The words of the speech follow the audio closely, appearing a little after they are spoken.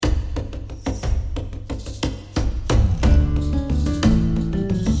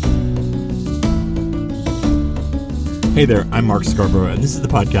Hey there, I'm Mark Scarborough, and this is the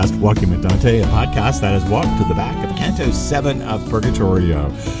podcast Walking with Dante, a podcast that has walked to the back of Canto VII of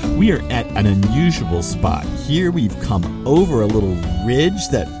Purgatorio. We are at an unusual spot. Here we've come over a little ridge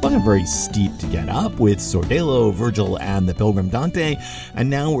that wasn't very steep to get up with Sordello, Virgil, and the Pilgrim Dante, and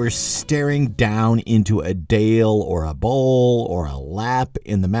now we're staring down into a dale or a bowl or a lap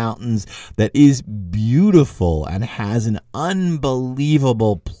in the mountains that is beautiful and has an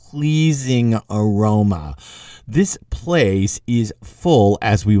unbelievable, pleasing aroma. This place is full,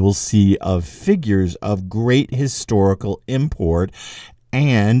 as we will see, of figures of great historical import,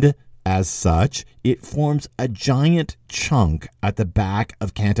 and as such, it forms a giant chunk at the back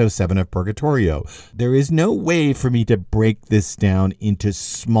of Canto VII of Purgatorio. There is no way for me to break this down into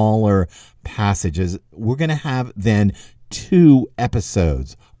smaller passages. We're going to have then 2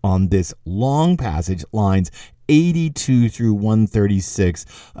 episodes on this long passage, lines 82 through 136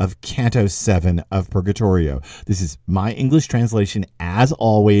 of Canto VII of Purgatorio. This is my English translation, as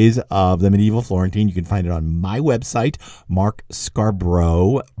always, of the Medieval Florentine. You can find it on my website, Mark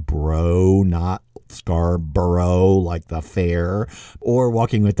Scarborough, bro, not Scarborough, like the fair, or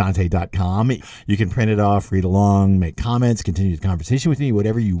walkingwithdante.com. You can print it off, read along, make comments, continue the conversation with me,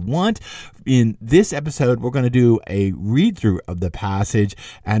 whatever you want. In this episode, we're going to do a read-through of the passage,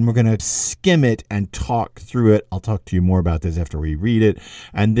 and we're going to skim it and talk through it. I'll talk to you more about this after we read it.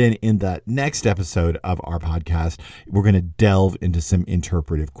 And then in the next episode of our podcast, we're going to delve into some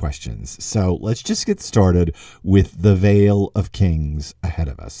interpretive questions. So let's just get started with the Vale of Kings ahead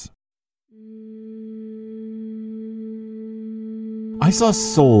of us. I saw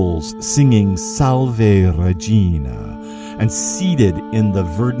souls singing Salve Regina, and seated in the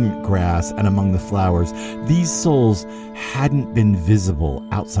verdant grass and among the flowers, these souls hadn't been visible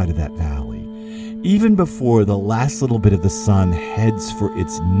outside of that valley. Even before the last little bit of the sun heads for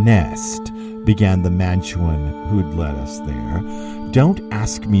its nest, began the Mantuan who'd led us there. Don't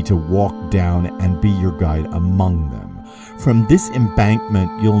ask me to walk down and be your guide among them. From this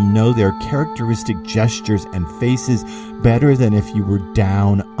embankment, you'll know their characteristic gestures and faces better than if you were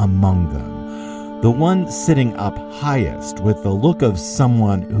down among them. The one sitting up highest, with the look of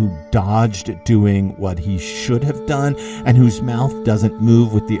someone who dodged doing what he should have done and whose mouth doesn't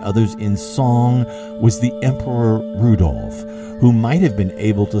move with the others in song, was the Emperor Rudolph, who might have been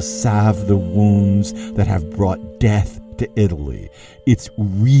able to salve the wounds that have brought death to Italy. It's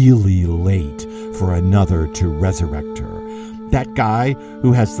really late for another to resurrect her. That guy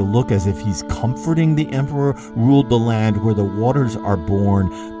who has the look as if he's comforting the emperor ruled the land where the waters are born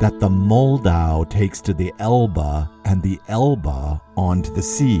that the Moldau takes to the Elbe and the Elbe on to the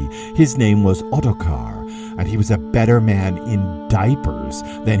sea. His name was Ottokar, and he was a better man in diapers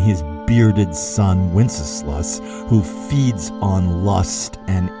than his bearded son Wenceslas, who feeds on lust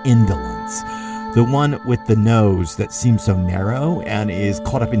and indolence. The one with the nose that seems so narrow and is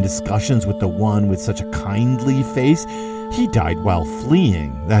caught up in discussions with the one with such a kindly face, he died while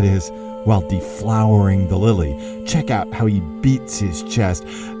fleeing, that is, while deflowering the lily. Check out how he beats his chest,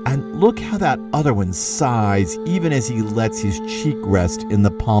 and look how that other one sighs even as he lets his cheek rest in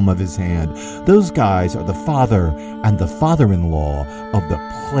the palm of his hand. Those guys are the father and the father-in-law of the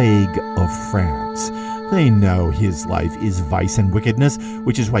plague of France. They know his life is vice and wickedness,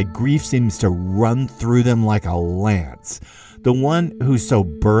 which is why grief seems to run through them like a lance. The one who's so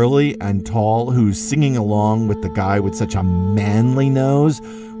burly and tall, who's singing along with the guy with such a manly nose,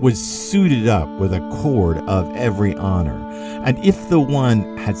 was suited up with a cord of every honor. And if the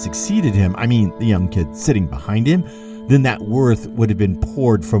one had succeeded him, I mean the young kid sitting behind him, then that worth would have been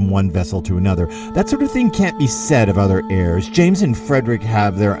poured from one vessel to another. That sort of thing can't be said of other heirs. James and Frederick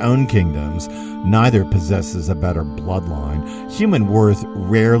have their own kingdoms. Neither possesses a better bloodline. Human worth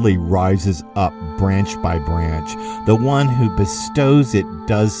rarely rises up branch by branch. The one who bestows it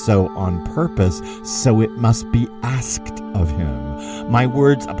does so on purpose, so it must be asked of him. My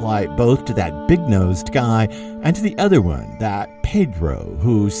words apply both to that big-nosed guy and to the other one, that Pedro,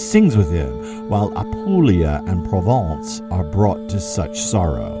 who sings with him, while Apulia and Provence are brought to such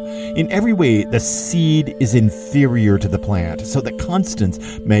sorrow. In every way, the seed is inferior to the plant, so that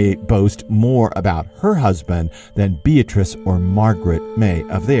Constance may boast more about her husband than Beatrice or Margaret may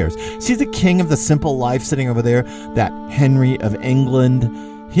of theirs. See the king of the simple life sitting over there, that Henry of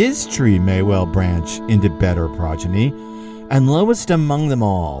England? His tree may well branch into better progeny. And lowest among them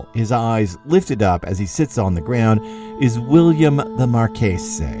all, his eyes lifted up as he sits on the ground, is William the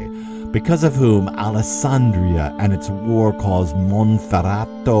Marchese, because of whom Alessandria and its war caused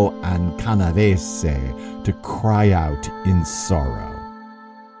Monferrato and Canavese to cry out in sorrow.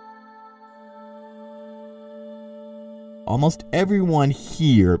 almost everyone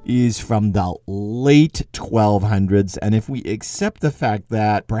here is from the late 1200s, and if we accept the fact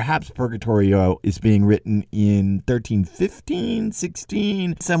that perhaps Purgatorio is being written in 1315,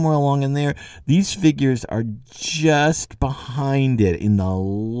 16, somewhere along in there, these figures are just behind it in the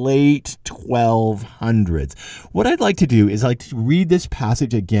late 1200s. What I'd like to do is I'd like to read this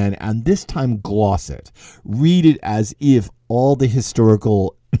passage again, and this time gloss it. Read it as if all the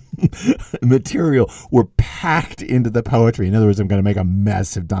historical material were packed into the poetry. In other words, I'm going to make a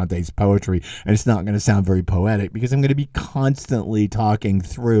mess of Dante's poetry, and it's not going to sound very poetic because I'm going to be constantly talking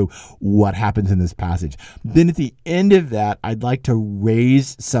through what happens in this passage. Then at the end of that, I'd like to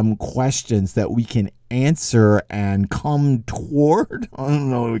raise some questions that we can answer and come toward. I don't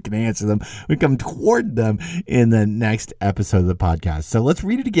know if we can answer them. We come toward them in the next episode of the podcast. So let's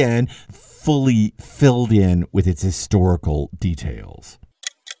read it again, fully filled in with its historical details.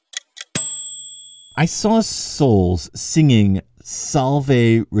 I saw souls singing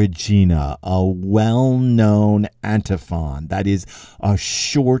Salve Regina, a well-known antiphon, that is, a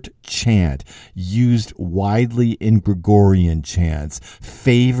short chant used widely in Gregorian chants,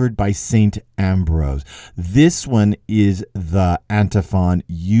 favored by St. Ambrose. This one is the antiphon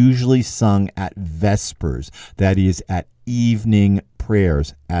usually sung at Vespers, that is, at evening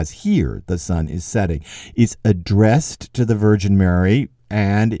prayers, as here the sun is setting. It's addressed to the Virgin Mary,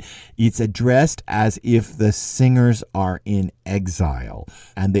 and it's addressed as if the singers are in exile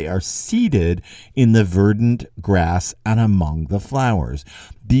and they are seated in the verdant grass and among the flowers.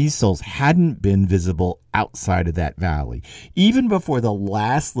 These souls hadn't been visible outside of that valley. Even before the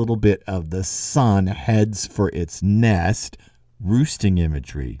last little bit of the sun heads for its nest, roosting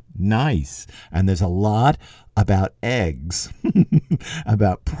imagery, nice. And there's a lot about eggs,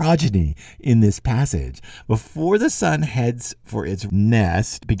 about progeny in this passage. Before the sun heads for its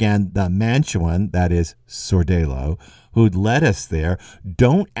nest began the Mantuan, that is Sordello, who'd led us there.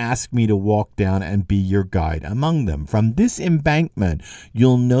 Don't ask me to walk down and be your guide among them. From this embankment,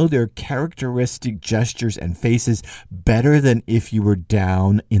 you'll know their characteristic gestures and faces better than if you were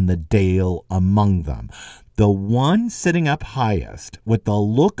down in the dale among them. The one sitting up highest, with the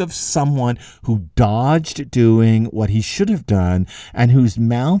look of someone who dodged doing what he should have done and whose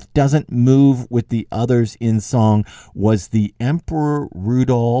mouth doesn't move with the others in song, was the Emperor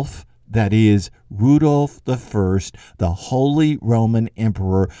Rudolph, that is, Rudolph I, the Holy Roman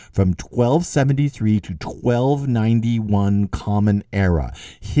Emperor from 1273 to 1291 Common Era.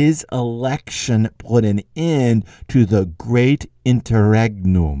 His election put an end to the great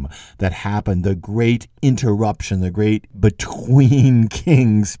interregnum that happened, the great interruption, the great between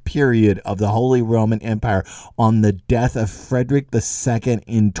kings period of the Holy Roman Empire on the death of Frederick II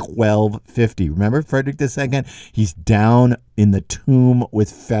in 1250. Remember Frederick II? He's down in the tomb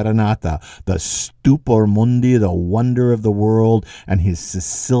with Farinata, the stupor mundi, the wonder of the world, and his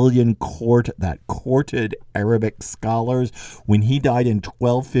Sicilian court that courted Arabic scholars. When he died in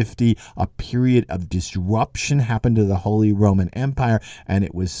 1250, a period of disruption happened to the Holy Roman Empire, and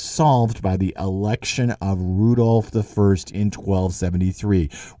it was solved by the election of Rudolph I in 1273.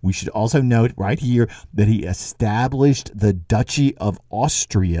 We should also note right here that he established the Duchy of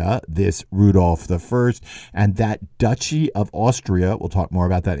Austria, this Rudolph I, and that Duchy of Austria, we'll talk more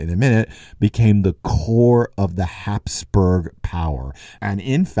about that in a minute, became the core of the Habsburg power, and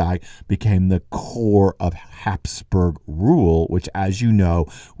in fact became the core of Habsburg rule, which, as you know,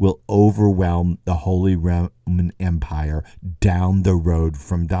 will overwhelm the Holy Roman Empire down the road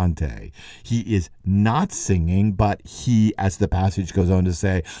from Dante. He is not singing, but he, as the passage goes on to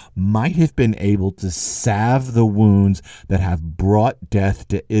say, might have been able to salve the wounds that have brought death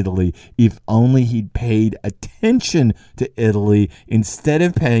to Italy if only he'd paid attention to Italy instead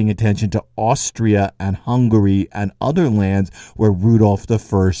of paying attention to Austria and Hungary and other lands where Rudolph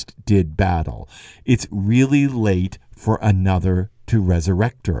I did battle. It's really late for another to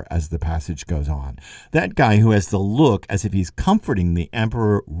resurrect her, as the passage goes on. That guy who has the look as if he's comforting the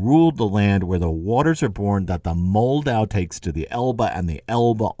emperor ruled the land where the waters are born, that the Moldau takes to the Elbe and the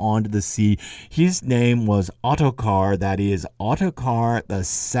Elbe onto the sea. His name was Ottokar, that is Ottokar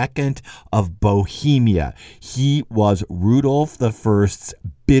II of Bohemia. He was Rudolph I's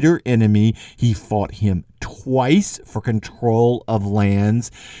bitter enemy. He fought him twice for control of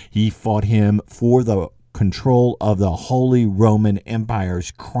lands. He fought him for the control of the Holy Roman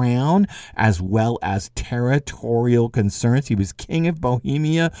Empire's crown, as well as territorial concerns. He was king of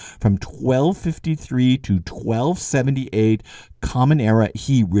Bohemia from 1253 to 1278, Common Era,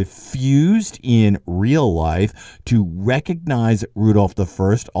 he refused in real life to recognize Rudolph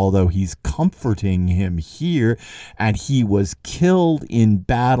I, although he's comforting him here, and he was killed in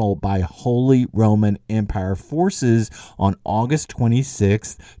battle by Holy Roman Empire forces on August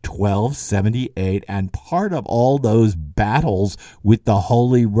 26, 1278, and part of all those battles with the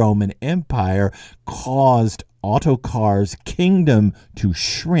Holy Roman Empire caused Ottokar's kingdom to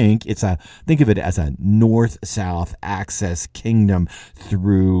shrink. Think of it as a north-south axis kingdom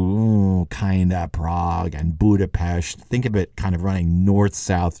through kind of Prague and Budapest. Think of it kind of running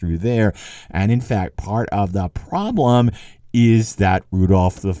north-south through there. And in fact, part of the problem is that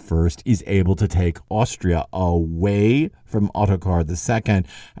Rudolph I is able to take Austria away from Ottokar II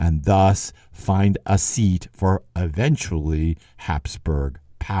and thus find a seat for eventually Habsburg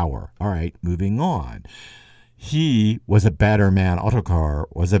power. All right, moving on. He was a better man, Ottokar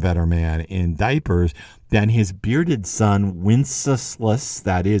was a better man in diapers than his bearded son Wenceslas,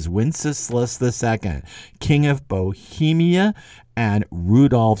 that is Wenceslas II, King of Bohemia and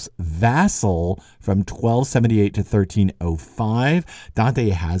Rudolph's vassal from 1278 to 1305. Dante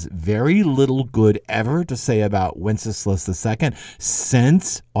has very little good ever to say about Wenceslas II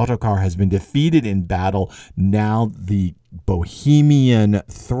since Ottokar has been defeated in battle. Now the Bohemian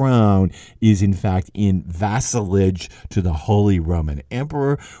throne is in fact in vassalage to the Holy Roman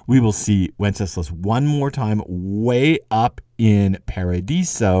Emperor. We will see Wenceslas one more time way up in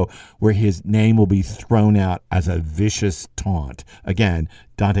Paradiso, where his name will be thrown out as a vicious taunt. Again,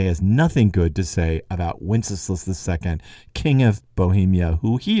 Dante has nothing good to say about Wenceslas II, King of Bohemia,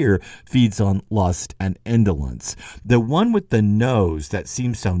 who here feeds on lust and indolence. The one with the nose that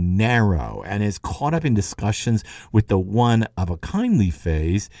seems so narrow and is caught up in discussions with the one of a kindly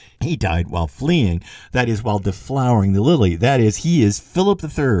face, he died while fleeing, that is, while deflowering the lily. That is, he is Philip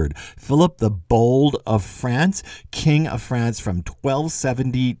III, Philip the Bold of France, King of France from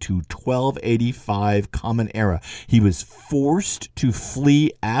 1270 to 1285 Common Era. He was forced to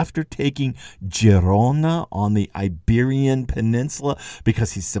flee after taking Girona on the Iberian Peninsula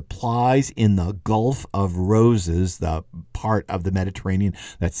because his supplies in the Gulf of Roses, the part of the Mediterranean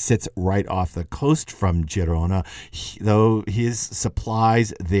that sits right off the coast from Girona, though his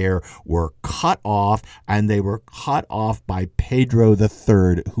supplies there were cut off, and they were cut off by Pedro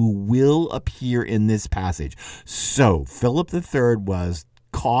III, who will appear in this passage. So Philip III was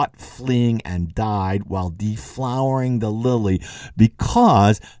caught fleeing and died while deflowering the lily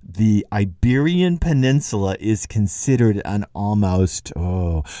because the Iberian Peninsula is considered an almost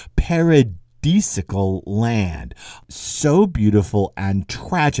paradisiacal land. So beautiful and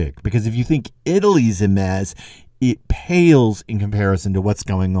tragic, because if you think Italy's a mess, it pales in comparison to what's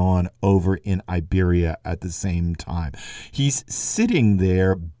going on over in Iberia at the same time. He's sitting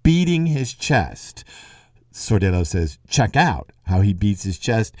there beating his chest. Sordello says, check out how he beats his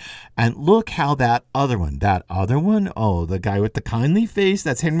chest. And look how that other one, the guy with the kindly face,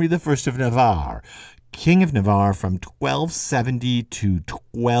 that's Henry I of Navarre, King of Navarre from 1270 to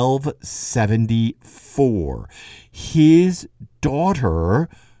 1274. His daughter,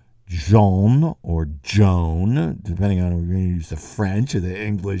 Jean or Joan, depending on if you're going to use the French or the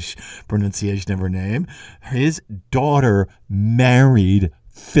English pronunciation of her name, his daughter married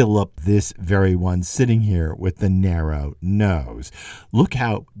Philip, this very one sitting here with the narrow nose. Look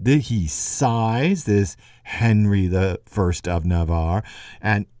how he sighs, this Henry I of Navarre,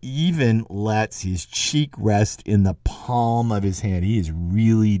 and even lets his cheek rest in the palm of his hand. He is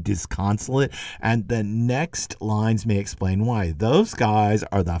really disconsolate, and the next lines may explain why. Those guys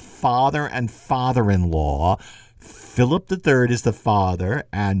are the father and father-in-law. Philip III is the father,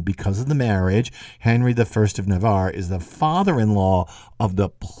 and because of the marriage, Henry I of Navarre is the father-in-law of the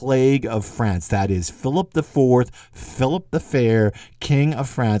Plague of France. That is Philip IV, Philip the Fair, King of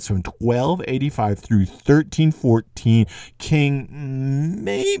France from 1285 through 1314, king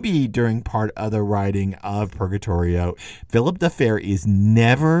maybe during part of the writing of Purgatorio. Philip the Fair is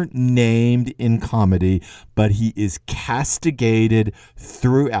never named in comedy, but he is castigated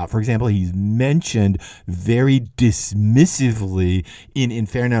throughout. For example, he's mentioned very dismissively in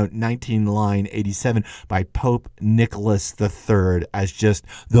Inferno 19 line 87 by Pope Nicholas III as just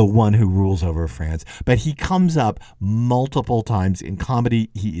the one who rules over France. But he comes up multiple times in comedy.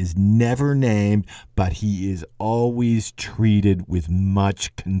 He is never named, but he is always treated with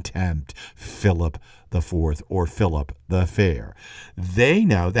much contempt. Philip the Fourth, or Philip the Fair. They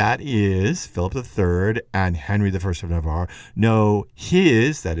know, that is Philip III and Henry I of Navarre, know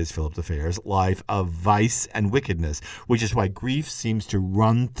his, that is Philip the Fair's, life of vice and wickedness, which is why grief seems to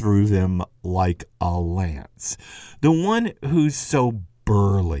run through them like a lance. The one who's so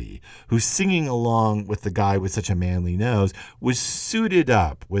Burleigh, who's singing along with the guy with such a manly nose, was suited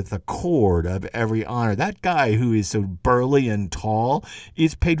up with a cord of every honor. That guy who is so burly and tall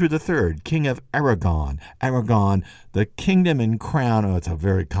is Pedro III, King of Aragon. Aragon, the kingdom and crown. Oh, it's a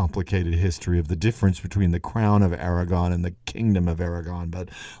very complicated history of the difference between the crown of Aragon and the kingdom of Aragon. But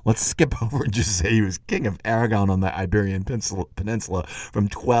let's skip over and just say he was King of Aragon on the Iberian Peninsula from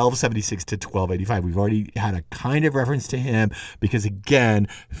 1276 to 1285. We've already had a kind of reference to him because, again,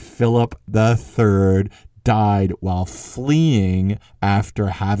 Philip III died while fleeing after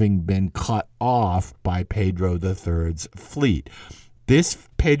having been cut off by Pedro III's fleet. This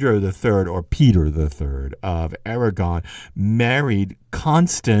Pedro III, or Peter III of Aragon, married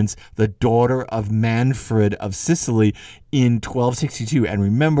Constance, the daughter of Manfred of Sicily, in 1262. And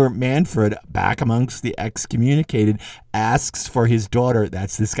remember, Manfred, back amongst the excommunicated, asks for his daughter,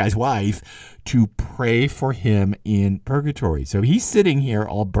 that's this guy's wife, to pray for him in purgatory. So he's sitting here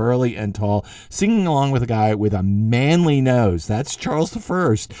all burly and tall, singing along with a guy with a manly nose. That's Charles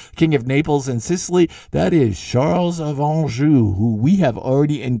I, King of Naples and Sicily. That is Charles of Anjou, who we have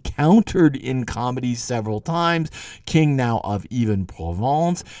already encountered in comedy several times, king now of even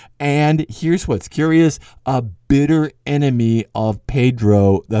Provence. And here's what's curious, a bitter enemy of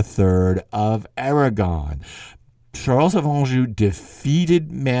Pedro III of Aragon. Charles of Anjou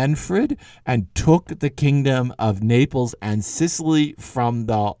defeated Manfred and took the kingdom of Naples and Sicily from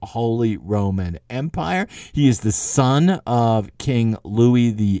the Holy Roman Empire. He is the son of King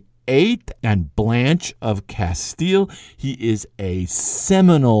Louis VIII and Blanche of Castile. He is a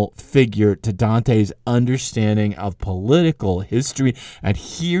seminal figure to Dante's understanding of political history. And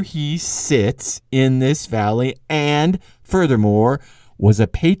here he sits in this valley and, furthermore, was a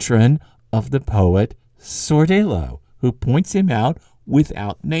patron of the poet Sordello, who points him out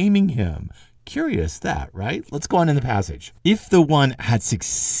without naming him. Curious that, right? Let's go on in the passage. If the one had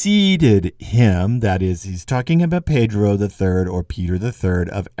succeeded him, that is, he's talking about Pedro III or Peter III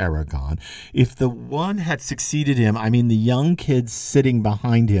of Aragon. If the one had succeeded him, I mean the young kids sitting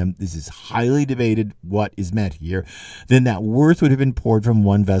behind him, this is highly debated what is meant here, then that worth would have been poured from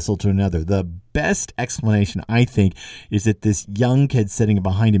one vessel to another. The best explanation, I think, is that this young kid sitting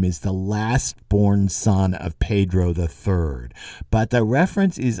behind him is the last born son of Pedro III. But the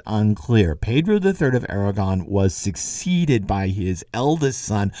reference is unclear. Pedro III of Aragon was succeeded by his eldest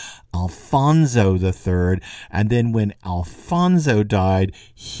son, Alfonso III, and then when Alfonso died,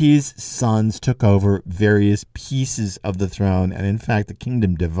 his sons took over various pieces of the throne, and in fact, the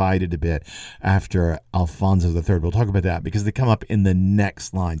kingdom divided a bit after Alfonso III. We'll talk about that because they come up in the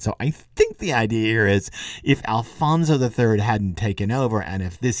next line. So I think the idea here is if Alfonso III hadn't taken over, and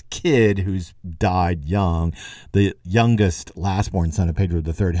if this kid who's died young, the youngest last-born son of Pedro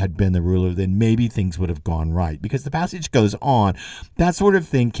III, had been the ruler, then maybe things would have gone right. Because the passage goes on, that sort of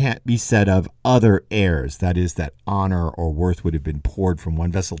thing can't be said of other heirs. That is, that honor or worth would have been poured from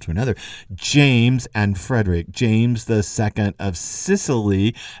one vessel to another. James and Frederick, James II of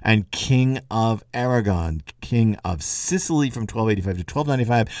Sicily and King of Aragon, King of Sicily from 1285 to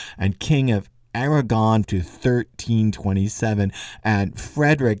 1295, and King of Aragon to 1327, and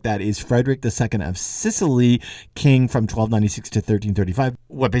Frederick, that is Frederick II of Sicily, king from 1296 to 1335.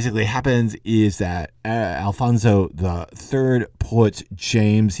 What basically happens is that Alfonso III puts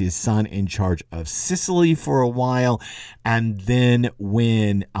James, his son, in charge of Sicily for a while, and then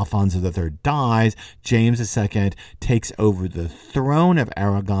when Alfonso III dies, James II takes over the throne of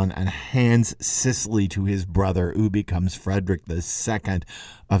Aragon and hands Sicily to his brother, who becomes Frederick II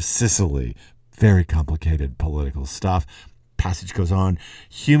of Sicily. Very complicated political stuff. Passage goes on.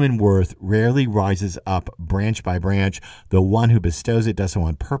 Human worth rarely rises up branch by branch. The one who bestows it does so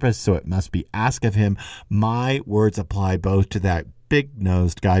on purpose, so it must be asked of him. My words apply both to that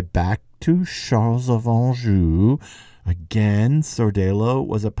big-nosed guy back to Charles of Anjou. Again, Sordello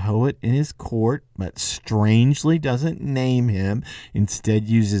was a poet in his court, but strangely doesn't name him. Instead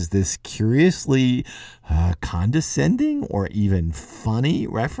uses this curiously condescending or even funny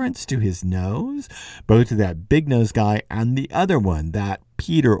reference to his nose, both to that big-nosed guy and the other one, that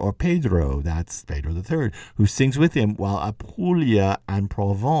Peter or Pedro, that's Pedro III, who sings with him while Apulia and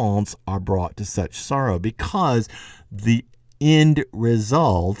Provence are brought to such sorrow, because the end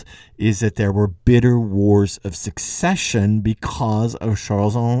result is that there were bitter wars of succession because of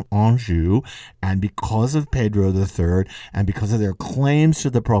Charles of Anjou and because of Pedro III and because of their claims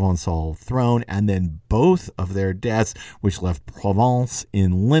to the Provençal throne, and then both of their deaths, which left Provence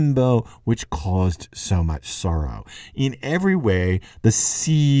in limbo, which caused so much sorrow. In every way, the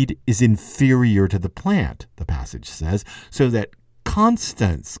seed is inferior to the plant, the passage says, so that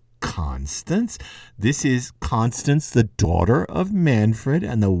Constance, Constance. This is Constance, the daughter of Manfred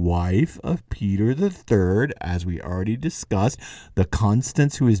and the wife of Peter III, as we already discussed. The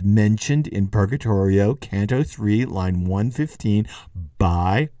Constance who is mentioned in Purgatorio, Canto 3, line 115,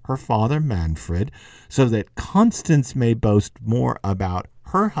 by her father Manfred, so that Constance may boast more about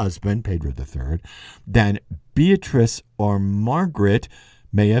her husband, Pedro III, than Beatrice or Margaret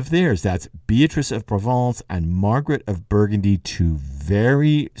may of theirs. That's Beatrice of Provence and Margaret of Burgundy, two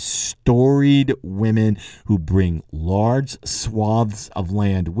very storied women who bring large swaths of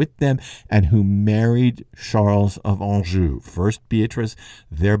land with them and who married Charles of Anjou. First Beatrice,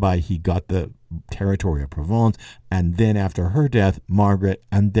 thereby he got the territory of Provence, and then after her death, Margaret,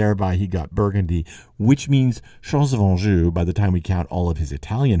 and thereby he got Burgundy, which means Charles of Anjou, by the time we count all of his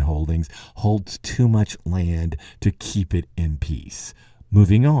Italian holdings, holds too much land to keep it in peace.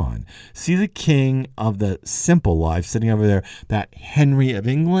 Moving on, see the king of the simple life sitting over there, that Henry of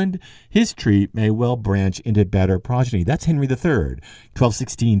England? His tree may well branch into better progeny. That's Henry III,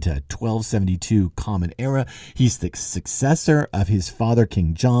 1216 to 1272 Common Era. He's the successor of his father,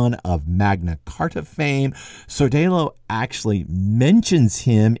 King John, of Magna Carta fame. Sordello actually mentions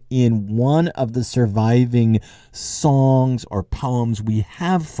him in one of the surviving songs or poems we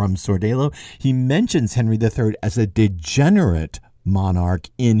have from Sordello. He mentions Henry III as a degenerate monarch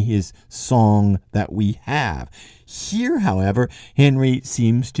in his song that we have. Here, however, Henry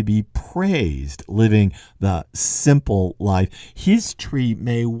seems to be praised, living the simple life. His tree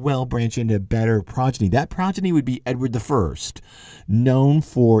may well branch into better progeny. That progeny would be Edward I, known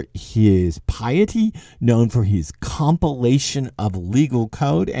for his piety, known for his compilation of legal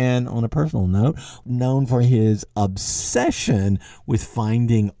code, and on a personal note, known for his obsession with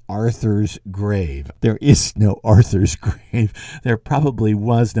finding Arthur's grave. There is no Arthur's grave. There probably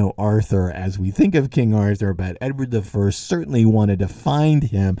was no Arthur as we think of King Arthur, but Edward I certainly wanted to find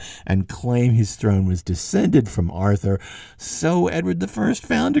him and claim his throne was descended from Arthur. So Edward I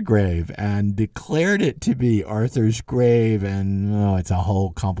found a grave and declared it to be Arthur's grave. And it's a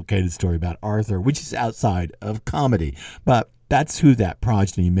whole complicated story about Arthur, which is outside of comedy. But that's who that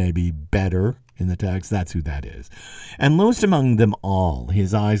progeny may be better in the text. That's who that is. And lowest among them all,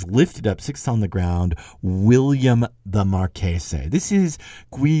 his eyes lifted up, six on the ground, William the Marchese. This is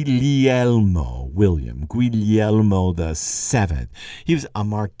Guglielmo the Seventh. He was a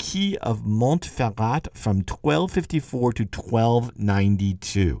Marquis of Montferrat from 1254 to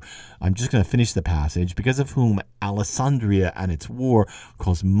 1292. I'm just going to finish the passage, because of whom Alessandria and its war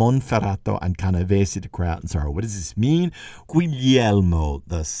caused Monferrato and Canavese to cry out in sorrow. What does this mean? Guglielmo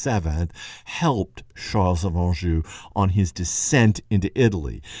the Seventh helped Charles of Anjou on his descent into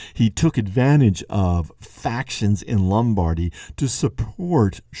Italy. He took advantage of factions in Lombardy to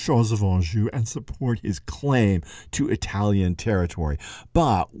support Charles of Anjou and support his claim to Italian territory.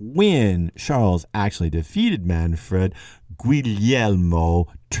 But when Charles actually defeated Manfred, Guglielmo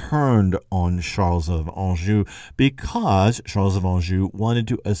turned on Charles of Anjou because Charles of Anjou wanted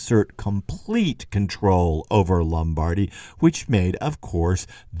to assert complete control over Lombardy, which made, of course,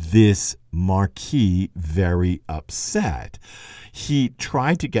 this Marquis very upset. He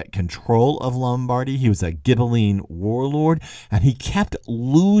tried to get control of Lombardy. He was a Ghibelline warlord, and he kept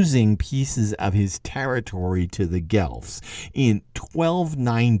losing pieces of his territory to the Guelphs. In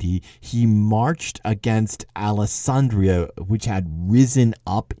 1290, he marched against Alessandria, which had risen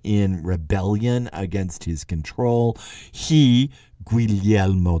up in rebellion against his control.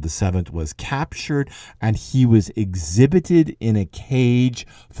 Guglielmo VII was captured, and he was exhibited in a cage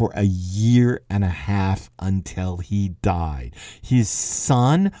for a year and a half until he died. His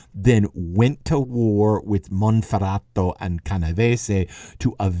son then went to war with Monferrato and Canavese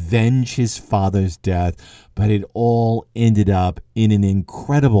to avenge his father's death, but it all ended up in an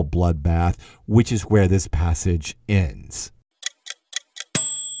incredible bloodbath, which is where this passage ends.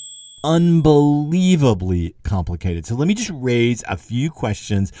 Unbelievably complicated. So let me just raise a few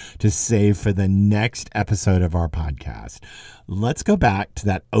questions to save for the next episode of our podcast. Let's go back to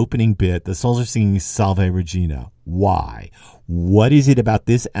that opening bit. The souls are singing Salve Regina. Why? What is it about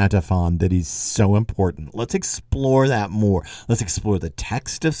this antiphon that is so important? Let's explore that more. Let's explore the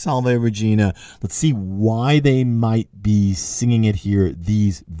text of Salve Regina. Let's see why they might be singing it here,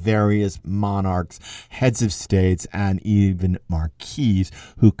 these various monarchs, heads of states, and even marquis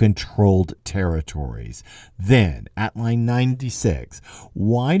who controlled territories. Then, at line 96,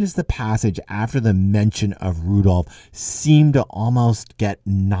 why does the passage after the mention of Rudolph seem to almost get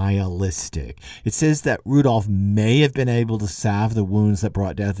nihilistic? It says that Rudolph may have been able to salve the wounds that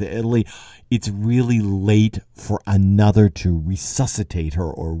brought death to Italy. It's really late for another to resuscitate her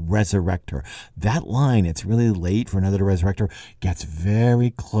or resurrect her. That line, it's really late for another to resurrect her, gets very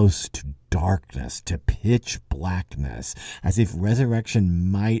close to darkness, to pitch blackness, as if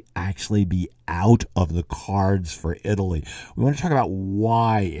resurrection might actually be out of the cards for Italy. We want to talk about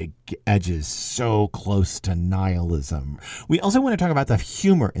why it edges so close to nihilism. We also want to talk about the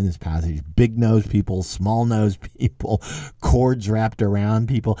humor in this passage. Big-nosed people, small-nosed people, cords wrapped around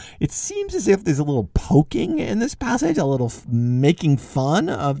people. It seems as if there's a little poking in this passage, a little making fun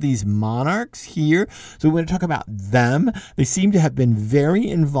of these monarchs here. So we want to talk about them. They seem to have been very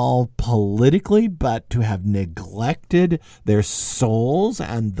involved politically, but to have neglected their souls,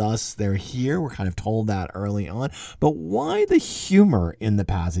 and thus they're here. We're kind of told that early on. But why the humor in the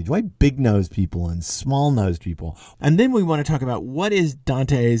passage? Why big-nosed people and small-nosed people? And then we want to talk about what is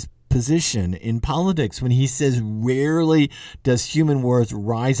Dante's position in politics when he says rarely does human worth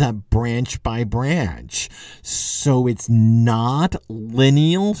rise up branch by branch. So it's not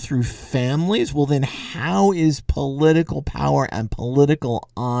lineal through families. Well, then how is political power and political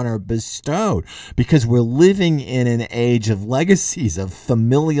honor bestowed? Because we're living in an age of legacies, of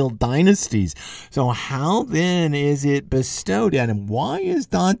familial dynasties. So how then is it bestowed? And why is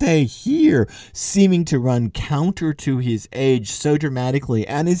Dante here seeming to run counter to his age so dramatically?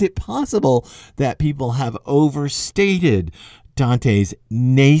 And is it possible that people have overstated Dante's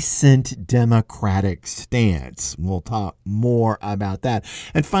nascent democratic stance? We'll talk more about that.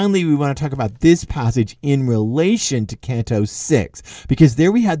 And finally, we want to talk about this passage in relation to Canto 6, because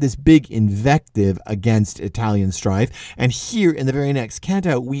there we had this big invective against Italian strife. And here in the very next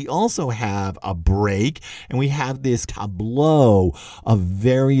canto, we also have a break, and we have this tableau of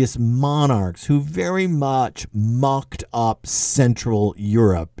various monarchs who very much mucked up Central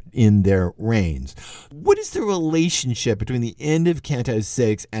Europe in their reigns. What is the relationship between the end of Canto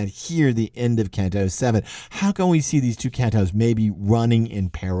 6 and here the end of Canto 7? How can we see these two cantos maybe running in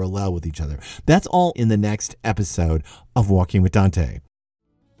parallel with each other? That's all in the next episode of Walking with Dante.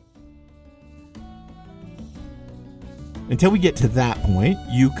 Until we get to that point,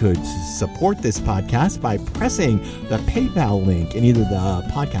 you could support this podcast by pressing the PayPal link in either the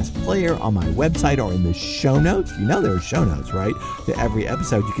podcast player on my website or in the show notes. You know there are show notes, right? To every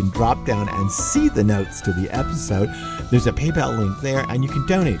episode, you can drop down and see the notes to the episode. There's a PayPal link there, and you can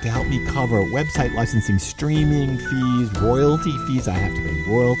donate to help me cover website licensing, streaming fees, royalty fees. I have to pay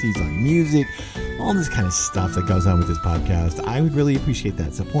royalties on music, all this kind of stuff that goes on with this podcast. I would really appreciate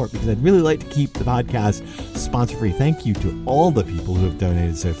that support because I'd really like to keep the podcast sponsor-free. Thank you to all the people who have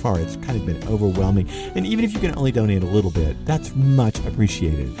donated so far. It's kind of been overwhelming. And even if you can only donate a little bit, that's much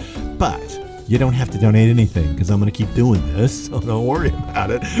appreciated. But you don't have to donate anything because I'm going to keep doing this, so don't worry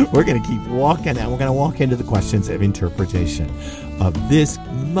about it. We're going to keep walking, and we're going to walk into the questions of interpretation of this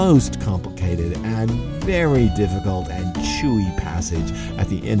most complicated and very difficult and chewy passage at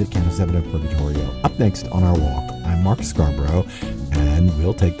the end of Canto 7 of Purgatorio. Up next on our walk, I'm Mark Scarborough, and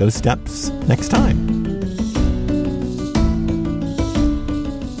we'll take those steps next time.